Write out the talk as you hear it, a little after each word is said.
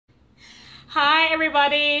Hi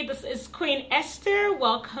everybody, this is Queen Esther.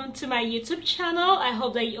 Welcome to my YouTube channel. I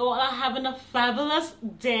hope that you all are having a fabulous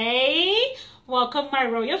day. Welcome my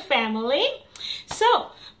royal family.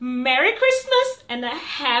 So, Merry Christmas and a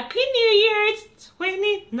Happy New Year. It's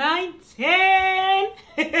 2019.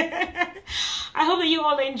 I hope that you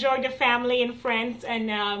all enjoyed your family and friends and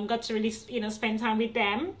got to really, spend time with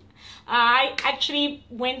them. I actually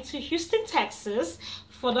went to Houston, Texas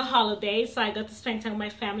for the holidays, so I got to spend time with my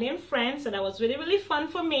family and friends, so that was really fun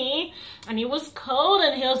for me. And it was cold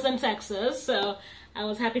in Houston, Texas, so I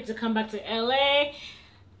was happy to come back to LA,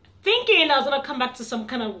 thinking I was gonna come back to some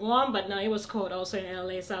kind of warm, but no, it was cold also in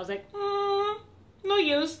LA, so I was like, no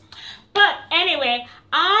use. But anyway,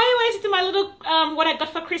 I went to do my little what I got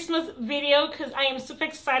for Christmas video because I am super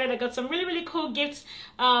excited. I got some really cool gifts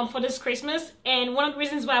for this Christmas, and one of the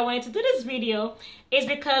reasons why I wanted to do this video is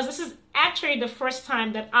because this is actually the first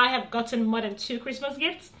time that I have gotten more than 2 Christmas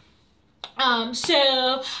gifts.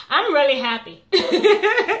 So I'm really happy.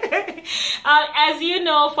 As you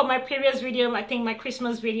know from my previous video, I think my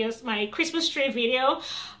Christmas videos, my Christmas tree video,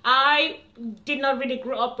 I did not really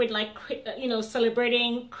grow up with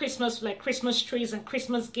celebrating Christmas, like Christmas trees and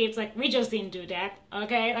Christmas gifts. Like, we just didn't do that.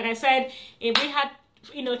 Okay, like I said, if we had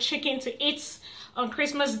chicken to eat on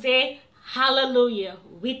Christmas Day, hallelujah,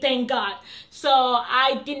 we thank God. So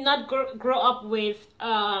I did not grow up with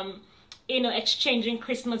exchanging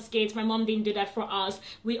Christmas gifts. My mom didn't do that for us.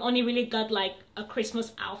 We only really got like a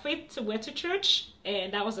Christmas outfit to wear to church,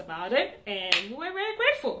 and that was about it, and we're very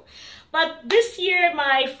grateful. But this year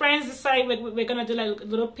my friends decided we're gonna do like a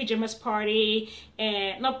little pajamas party,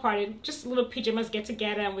 and not party, just a little pajamas get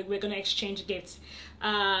together, and we're gonna exchange gifts.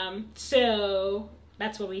 So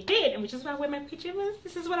that's what we did, and which is why I wear my pajamas.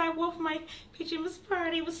 This is what I wore for my pajamas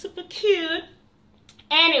party. It was super cute.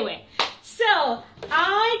 Anyway, so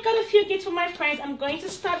I got a few gifts for my friends. I'm going to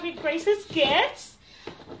start with Grace's gifts.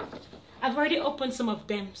 I've already opened some of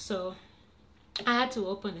them, so I had to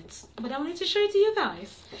open it, but I wanted to show it to you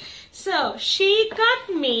guys. So she got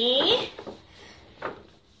me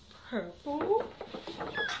purple.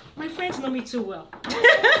 My friends know me too well.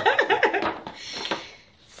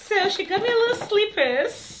 So she got me a little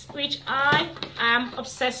slippers, which I am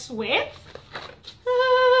obsessed with.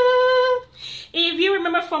 If you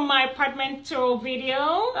remember from my apartment tour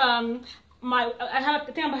video, I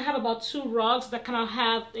think I have about 2 rugs that kind of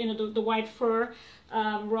have the white fur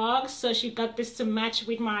rugs. So she got this to match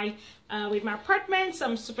with my apartment. So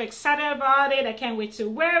I'm super excited about it. I can't wait to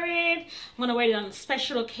wear it. I'm gonna wear it on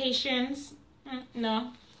special occasions.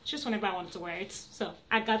 No, just whenever I wanted to wear it. So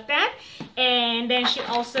I got that, and then she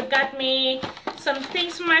also got me some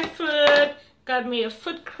things for my foot. Got me a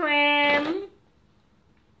foot cream.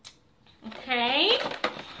 Okay,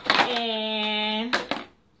 and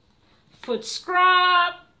foot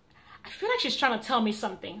scrub. I feel like she's trying to tell me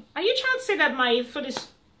something. Are you trying to say that my foot is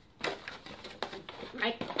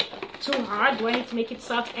like too hard? Do I need to make it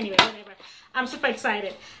soft? Anyway, whatever. I'm super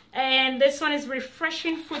excited. And this one is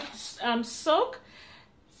refreshing foot soak.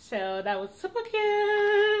 So that was super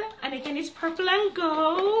cute. And again, it's purple and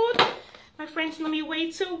gold. My friends know me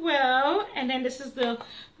way too well. And then this is the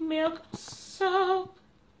milk soap.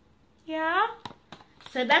 Yeah,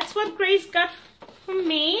 so that's what Grace got from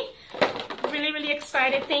me. Really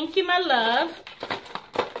excited. Thank you, my love.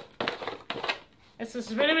 This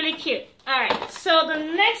is really cute. All right, so the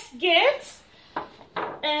next gift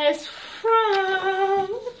is from,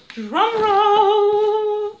 drum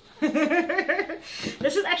roll.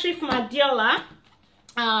 This is actually from Adiola.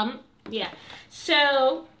 Yeah,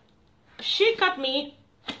 so she got me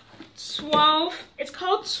 12, it's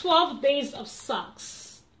called 12 days of socks.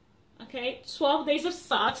 Okay, 12 days of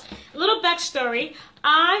socks. A little backstory.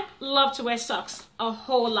 I love to wear socks a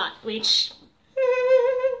whole lot, which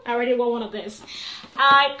I already wore one of this.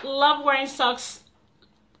 I love wearing socks.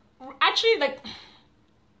 Actually,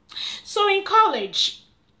 so in college,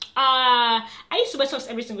 I used to wear socks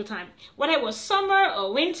every single time. Whether it was summer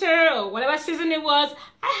or winter or whatever season it was,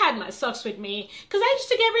 I had my socks with me because I used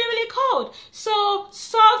to get really cold. So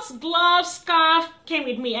socks, gloves, scarf came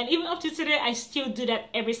with me, and even up to today, I still do that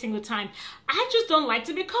every single time. I just don't like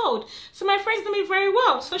to be cold. So my friends know me very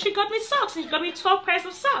well. So she got me socks, and she got me 12 pairs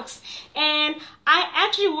of socks. And I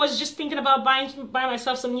actually was just thinking about buying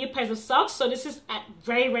myself some new pairs of socks. So this is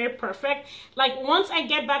very perfect. Like, once I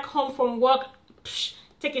get back home from work,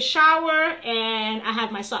 take a shower, and I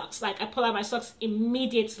have my socks. Like, I pull out my socks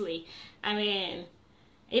immediately. I mean,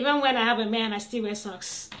 even when I have a man, I still wear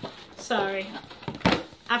socks. Sorry.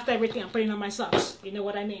 After everything, I'm putting on my socks. You know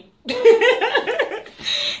what I mean?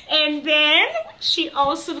 And then she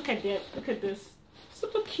also, look at this.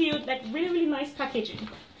 Super cute, like really nice packaging.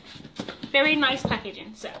 Very nice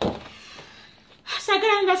packaging. So I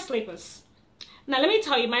got another slippers. Now let me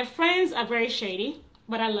tell you, my friends are very shady,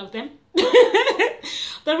 but I love them.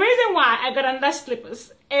 The reason why I got another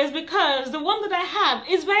slippers is because the one that I have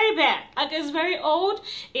is very bad. Like, it's very old.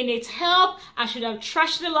 It needs help. I should have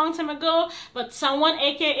trashed it a long time ago, but someone,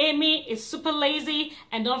 aka me, is super lazy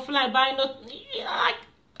and don't feel like buying no, you know, like,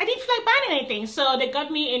 I didn't feel like buying anything. So they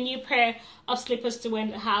got me a new pair of slippers to wear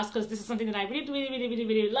in the house because this is something that I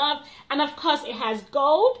really love. And of course it has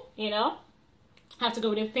gold, you know. I have to go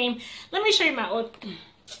with the theme. Let me show you my old.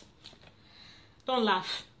 Don't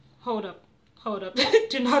laugh. Hold up.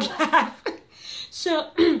 Do not laugh.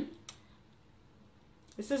 So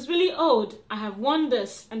this is really old. I have worn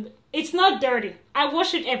this and it's not dirty. I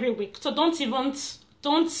wash it every week. So don't even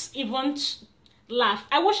laugh.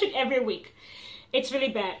 I wash it every week. It's really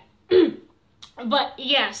bad. But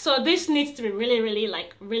yeah, so this needs to be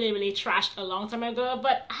really trashed a long time ago,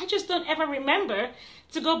 but I just don't ever remember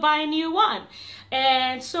to go buy a new one.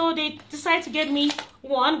 And so they decided to get me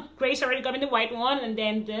one. Grace already got me the white one, and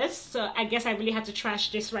then this. So I guess I really have to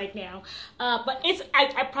trash this right now. But it's,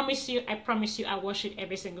 I promise you, I wash it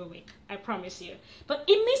every single week. I promise you. But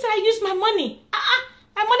it means that I use my money.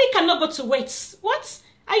 My money cannot go to waste. What?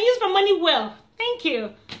 I use my money well. Thank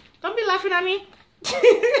you. Don't be laughing at me.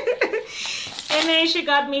 And then she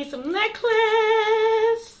got me some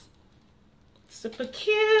necklace. Super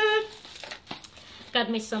cute. Got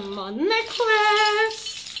me some more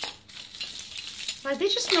necklace. Like, they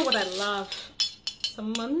just know what I love.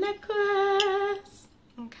 Some more necklace.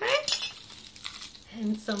 Okay.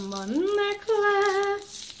 And some more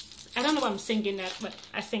necklace. I don't know why I'm singing that, but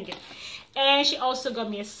I sing it. And she also got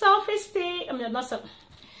me a selfie stick. I mean, not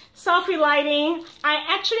selfie lighting. I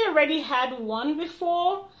actually already had one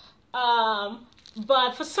before.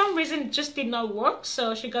 But for some reason it just did not work,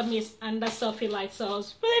 so she got me another selfie light, so I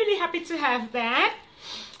was really happy to have that.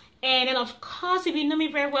 And then of course, if you know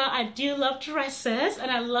me very well, I do love dresses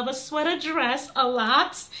and I love a sweater dress a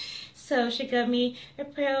lot, so she got me a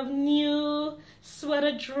pair of new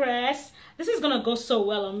sweater dress. This is gonna go so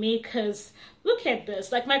well on me because look at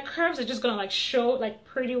this, like my curves are just gonna like show like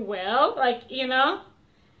pretty well, like, you know.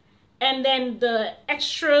 And then the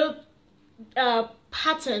extra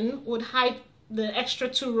pattern would hide the extra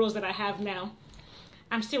 2 rows that I have now.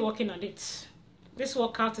 I'm still working on it. This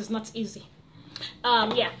workout is not easy.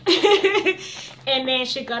 Yeah. And then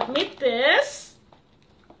she got me this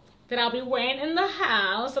that I'll be wearing in the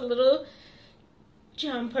house, a little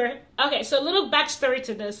jumper. Okay, so a little backstory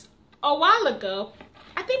to this. A while ago,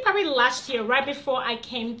 I think probably last year, right before I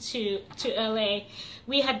came to LA,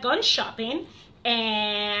 we had gone shopping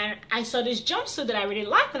and I saw this jumpsuit that I really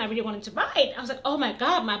liked and I really wanted to buy it. I was like, oh my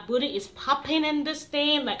god, my booty is popping in this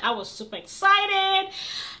thing. Like, I was super excited.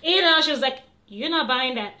 You know, she was like, you're not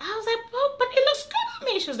buying that. I was like, oh, but it looks good on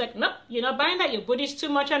me. She was like, nope, you're not buying that. Your booty's too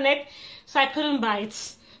much on it. So I couldn't buy it.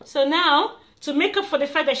 So now, to make up for the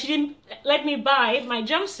fact that she didn't let me buy my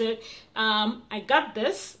jumpsuit, I got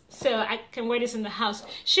this so I can wear this in the house.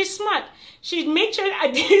 She's smart. She made sure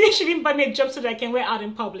she didn't buy me a jumpsuit that I can wear out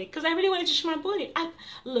in public because I really wanted to show my booty.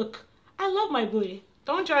 Look, I love my booty.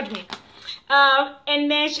 Don't judge me.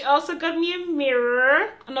 And then she also got me a mirror,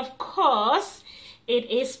 and of course,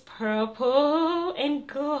 it is purple and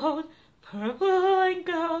gold. Purple and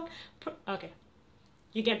gold. Okay,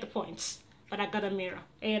 you get the points. But I got a mirror,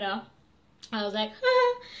 you know. I was like,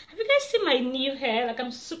 have you guys seen my new hair? Like,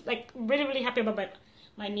 I'm super, like, really happy about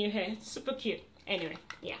my new hair. It's super cute. Anyway,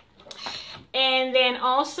 yeah. And then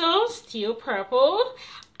also, still purple.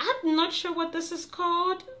 I'm not sure what this is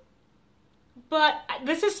called, but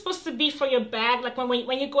this is supposed to be for your bag. Like,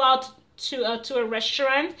 when you go out to a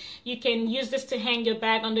restaurant, you can use this to hang your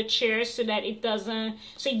bag on the chair so that it doesn't,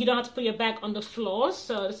 so you don't have to put your bag on the floor.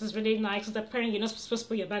 So this is really nice because apparently you're not supposed to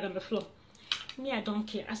put your bag on the floor. Me, I don't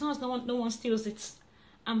care. As long as no one steals it,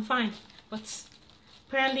 I'm fine. But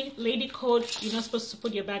apparently, lady code, you're not supposed to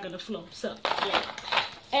put your bag on the floor. So, yeah.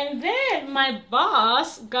 And then my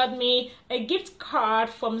boss got me a gift card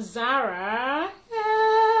from Zara,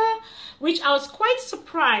 which I was quite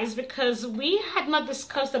surprised because we had not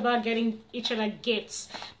discussed about getting each other gifts.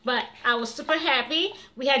 But I was super happy.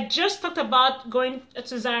 We had just talked about going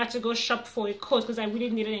to Zara to go shop for a coat because I really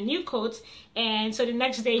needed a new coat. And so the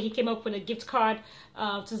next day he came up with a gift card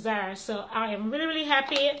to Zara. So I am really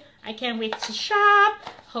happy. I can't wait to shop.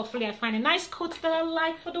 Hopefully I find a nice coat that I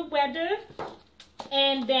like for the weather.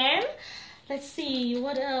 And then, let's see,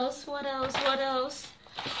 what else? I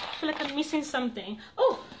feel like I'm missing something.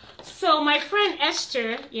 Oh, so my friend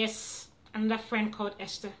Esther, yes, another friend called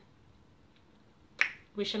Esther.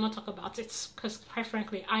 we should not talk about it, because quite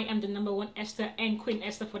frankly, I am the #1 Esther and Queen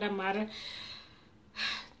Esther for that matter.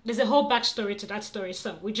 There's a whole backstory to that story,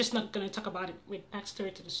 so we're just not going to talk about it with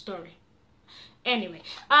backstory to the story. Anyway,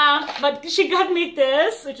 but she got me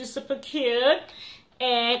this, which is super cute.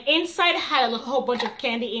 And inside had a whole bunch of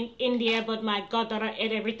candy in there, but my goddaughter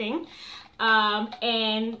ate everything.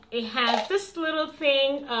 And it has this little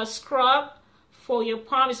thing, scrub for your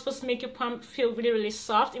palm. It's supposed to make your palm feel really, really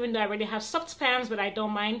soft, even though I already have soft palms, but I don't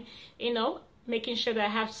mind, you know, making sure that I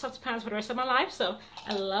have soft palms for the rest of my life. So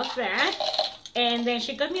I love that. And then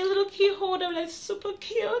she got me a little key holder that's super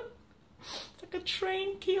cute. It's like a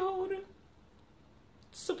train key holder.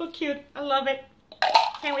 Super cute. I love it.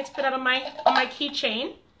 Can't wait to put it on my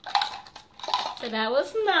keychain. So that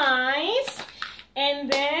was nice.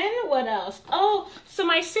 And then what else? Oh, so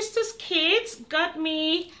my sister's kids got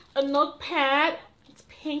me a notepad. It's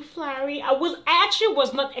pink flowery. I actually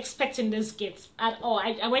was not expecting this gift at all.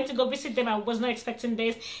 I went to go visit them. I was not expecting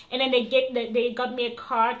this, and then they got me a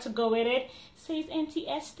card to go with it. It says Auntie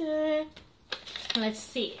Esther. Let's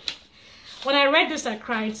see. When I read this, I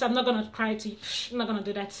cried. So I'm not gonna cry to you. I'm not gonna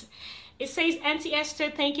do that. It says, Auntie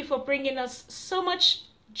Esther, thank you for bringing us so much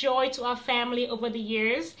joy to our family over the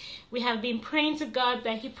years. We have been praying to God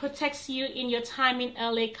that He protects you in your time in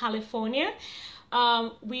LA, California.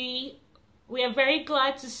 We are very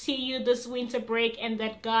glad to see you this winter break and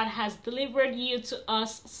that God has delivered you to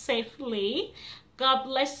us safely. God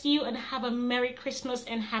bless you and have a Merry Christmas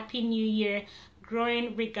and Happy New Year.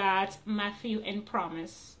 Growing regards, Matthew and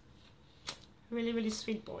Promise. Really, really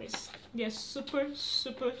sweet boys. They're super,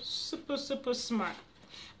 super, super, super smart.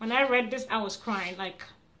 When I read this, I was crying. Like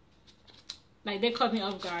they caught me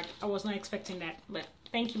off guard. I was not expecting that. But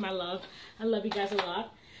thank you, my love. I love you guys a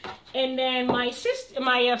lot. And then my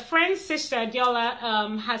friend's sister,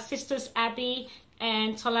 Diola, her sisters, Abby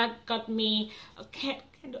and Tola, got me a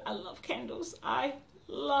candle. I love candles. I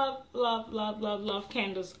love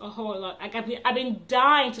candles a whole lot. I've been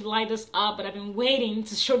dying to light this up, but I've been waiting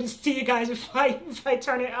to show this to you guys if I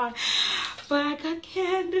turn it on. But I got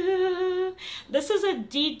candle. This is a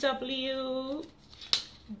DW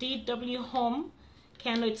Home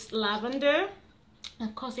candle. It's lavender.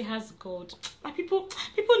 Of course, it has gold. Like people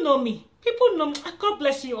know me. People know me. God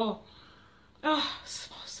bless you all. Oh, it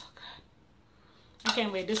smells so good. I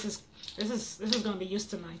can't wait. This is gonna be used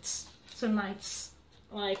tonight.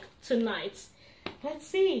 Let's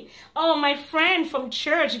see. Oh, my friend from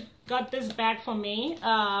church got this bag for me.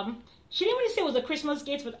 She didn't really say it was a Christmas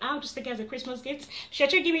gift, but I'll just take it as a Christmas gift. She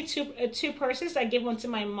actually gave me two purses. I gave one to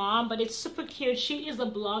my mom, but it's super cute. She is a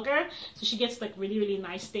blogger, so she gets like really, really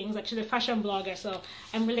nice things. Like she's a fashion blogger, so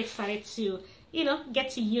I'm really excited to, you know, get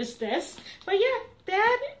to use this. But yeah,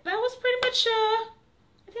 that was pretty much, I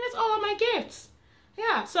think that's all of my gifts.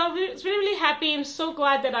 Yeah, so I was really, really happy. I'm so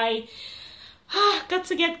glad that I got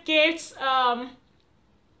to get gifts.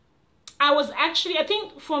 I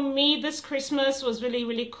think for me this Christmas was really,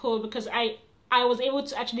 really cool because I was able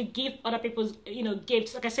to actually give other people's, you know,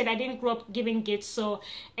 gifts. Like I said, I didn't grow up giving gifts, so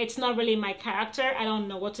it's not really my character. I don't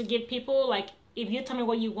know what to give people. Like, if you tell me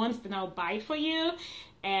what you want, then I'll buy it for you,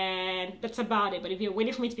 and that's about it. But if you're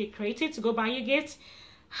waiting for me to be creative to go buy you gifts,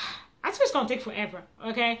 that's just gonna take forever.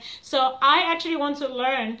 Okay, so I actually want to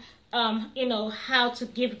learn you know, how to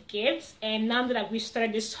give gifts, and now that we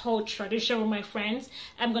started this whole tradition with my friends,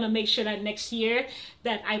 I'm gonna make sure that next year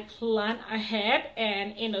that I plan ahead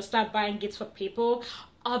and, you know, start buying gifts for people,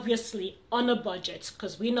 obviously on a budget,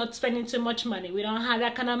 because we're not spending too much money. We don't have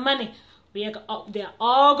that kind of money. They're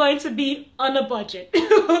all going to be on a budget.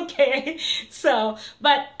 Okay, so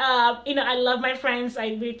but you know, I love my friends. I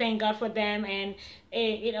really thank God for them, and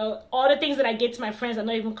you know, all the things that I get to my friends are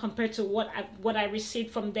not even compared to what I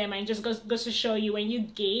received from them. And it just goes to show you, when you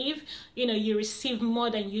give, you know, you receive more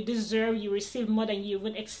than you deserve. You receive more than you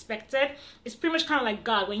even expected. It's pretty much kind of like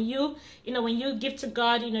God. When you know, when you give to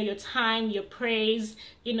God, you know, your time, your praise,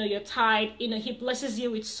 you know, your tithe, you know, He blesses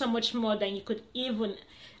you with so much more than you could even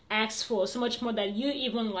ask for, so much more than you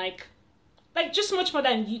even like just much more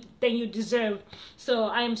than you deserve. So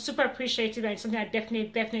I am super appreciative, and it's something I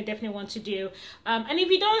definitely want to do. And if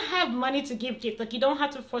you don't have money to give gifts, like, you don't have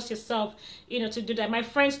to force yourself, you know, to do that. My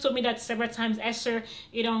friends told me that several times. Esther,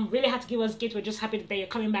 you don't really have to give us gifts. We're just happy that you're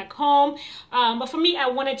coming back home. But for me, I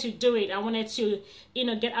wanted to do it. I wanted to, you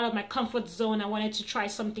know, get out of my comfort zone. I wanted to try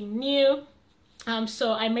something new.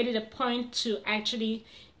 So I made it a point to actually,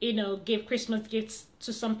 you know, give Christmas gifts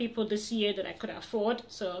to some people this year that I could afford.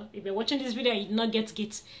 So if you're watching this video and you did not get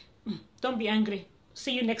gifts, don't be angry.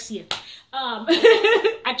 See you next year.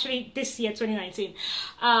 Actually this year, 2019.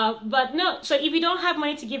 But no, so if you don't have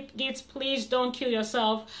money to give gifts, please don't kill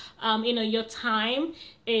yourself. You know, your time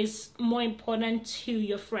is more important to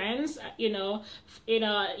your friends.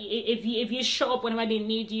 If you show up whenever they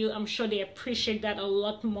need you, I'm sure they appreciate that a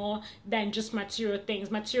lot more than just material things.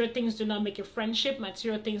 Material things do not make a friendship.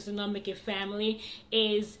 Material things do not make a family.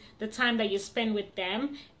 Is the time that you spend with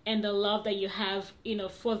them and the love that you have, you know,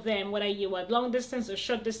 for them, whether you are long distance or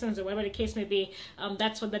short distance or whatever the case may be.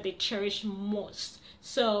 That's what that they cherish most.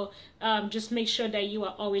 So just make sure that you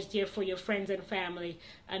are always there for your friends and family.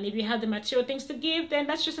 And if you have the material things to give, then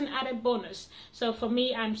that's just an added bonus. So for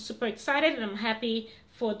me, I'm super excited and I'm happy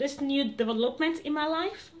for this new development in my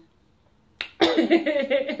life.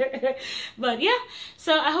 But yeah,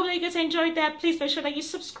 so I hope that you guys enjoyed that. Please make sure that you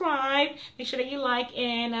subscribe, make sure that you like,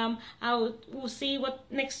 and we'll see what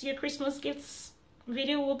next year Christmas gifts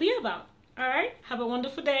video will be about. All right, have a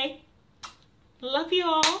wonderful day. Love you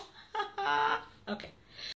all. Okay.